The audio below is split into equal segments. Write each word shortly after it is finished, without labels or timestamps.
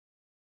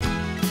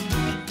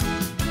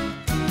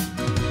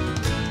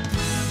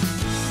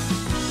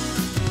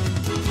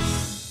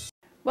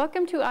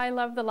Welcome to I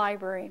Love the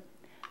Library.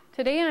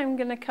 Today I'm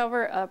going to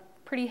cover a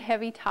pretty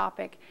heavy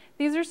topic.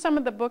 These are some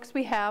of the books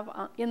we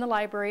have in the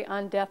library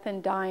on death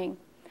and dying.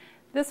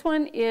 This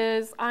one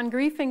is On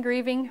Grief and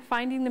Grieving,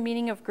 Finding the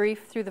Meaning of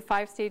Grief Through the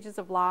 5 Stages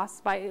of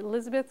Loss by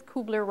Elizabeth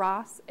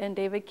Kubler-Ross and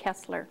David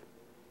Kessler.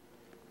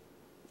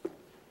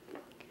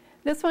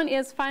 This one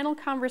is Final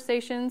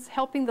Conversations,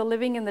 Helping the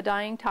Living and the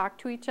Dying Talk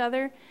to Each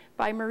Other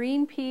by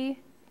Maureen P.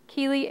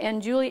 Keeley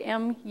and Julie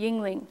M.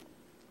 Yingling.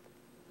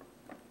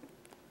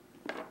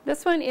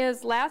 This one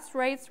is Last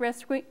Rites,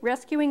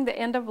 Rescuing the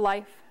End of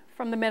Life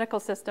from the Medical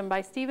System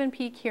by Stephen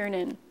P.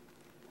 Kiernan.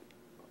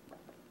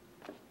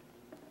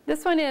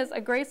 This one is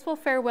A Graceful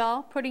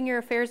Farewell, Putting Your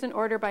Affairs in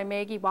Order by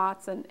Maggie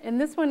Watson. And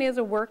this one is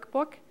a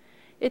workbook.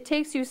 It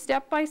takes you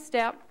step by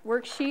step,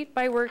 worksheet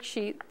by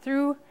worksheet,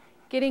 through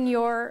getting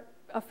your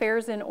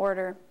affairs in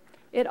order.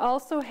 It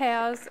also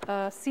has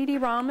a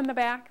CD-ROM in the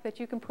back that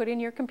you can put in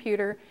your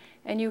computer,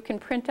 and you can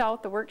print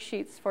out the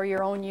worksheets for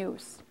your own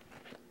use.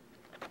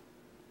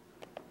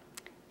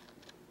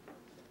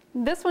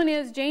 This one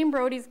is Jane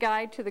Brody's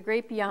Guide to the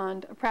Great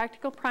Beyond, a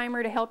practical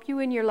primer to help you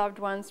and your loved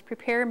ones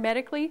prepare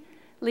medically,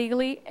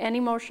 legally, and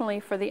emotionally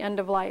for the end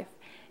of life.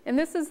 And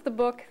this is the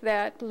book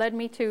that led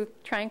me to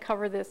try and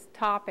cover this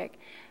topic.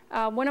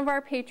 One of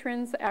our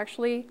patrons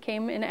actually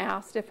came and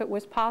asked if it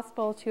was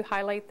possible to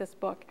highlight this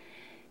book.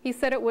 He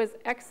said it was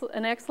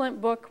an excellent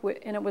book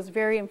and it was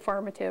very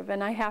informative,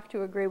 and I have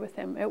to agree with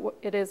him.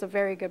 It is a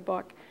very good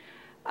book.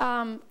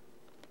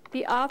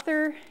 The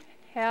author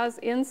has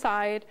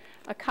inside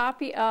a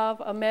copy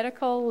of a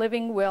medical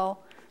living will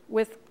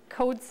with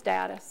code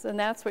status, and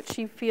that's what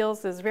she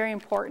feels is very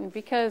important,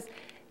 because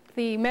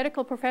the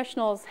medical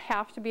professionals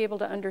have to be able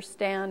to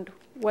understand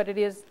what it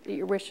is that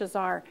your wishes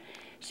are.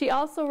 She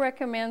also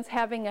recommends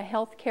having a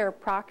healthcare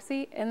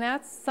proxy, and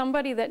that's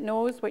somebody that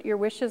knows what your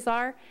wishes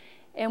are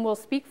and will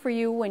speak for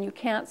you when you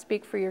can't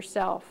speak for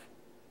yourself.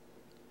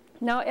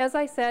 Now, as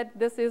I said,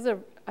 this is a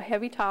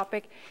heavy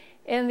topic,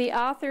 and the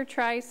author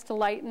tries to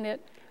lighten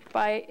it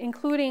by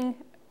including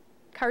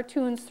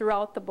cartoons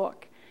throughout the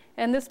book.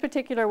 And this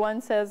particular one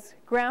says,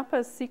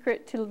 Grandpa's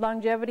secret to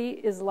longevity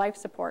is life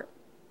support.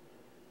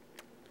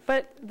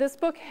 But this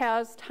book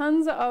has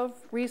tons of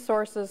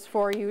resources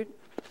for you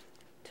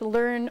to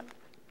learn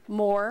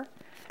more.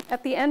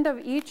 At the end of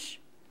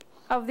each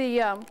of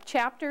the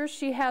chapters,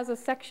 she has a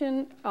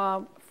section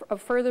of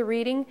further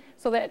reading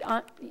so that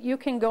you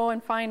can go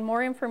and find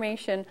more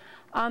information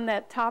on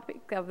that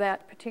topic of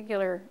that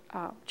particular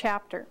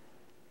chapter.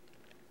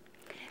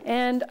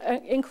 And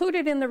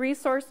included in the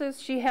resources,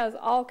 she has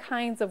all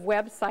kinds of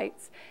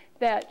websites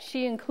that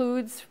she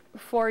includes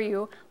for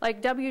you,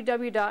 like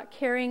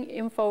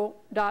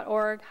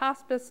www.caringinfo.org,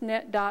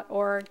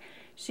 hospicenet.org.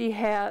 She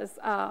has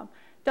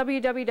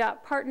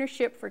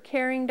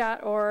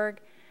www.partnershipforcaring.org.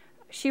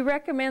 She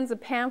recommends a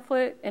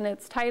pamphlet, and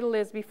its title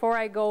is Before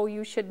I Go,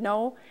 You Should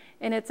Know,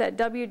 and it's at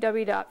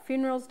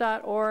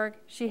www.funerals.org.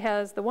 She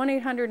has the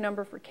 1-800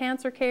 number for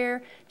cancer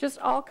care, just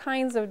all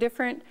kinds of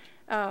different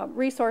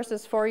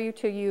resources for you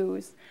to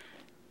use.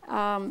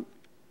 The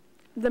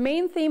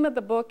main theme of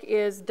the book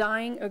is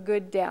dying a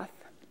good death.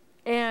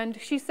 And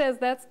she says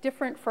that's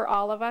different for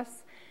all of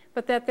us,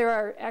 but that there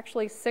are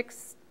actually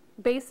 6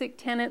 basic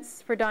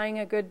tenets for dying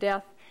a good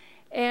death.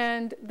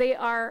 And they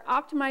are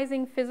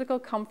optimizing physical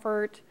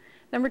comfort.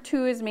 Number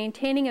 2 is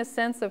maintaining a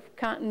sense of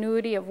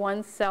continuity of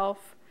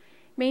oneself,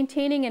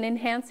 maintaining and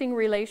enhancing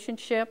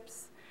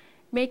relationships,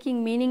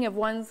 making meaning of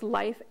one's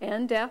life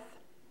and death,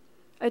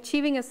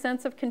 achieving a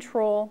sense of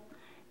control,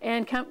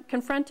 and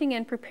confronting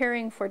and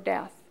preparing for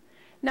death.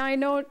 Now, I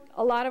know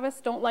a lot of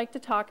us don't like to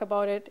talk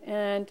about it,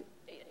 and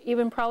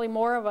even probably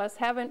more of us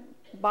haven't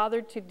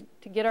bothered to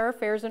get our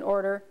affairs in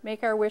order,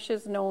 make our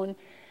wishes known.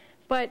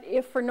 But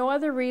if for no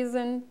other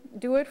reason,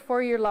 do it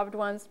for your loved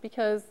ones,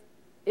 because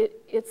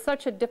it's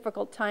such a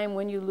difficult time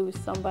when you lose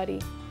somebody.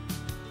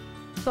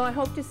 So I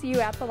hope to see you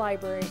at the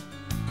library.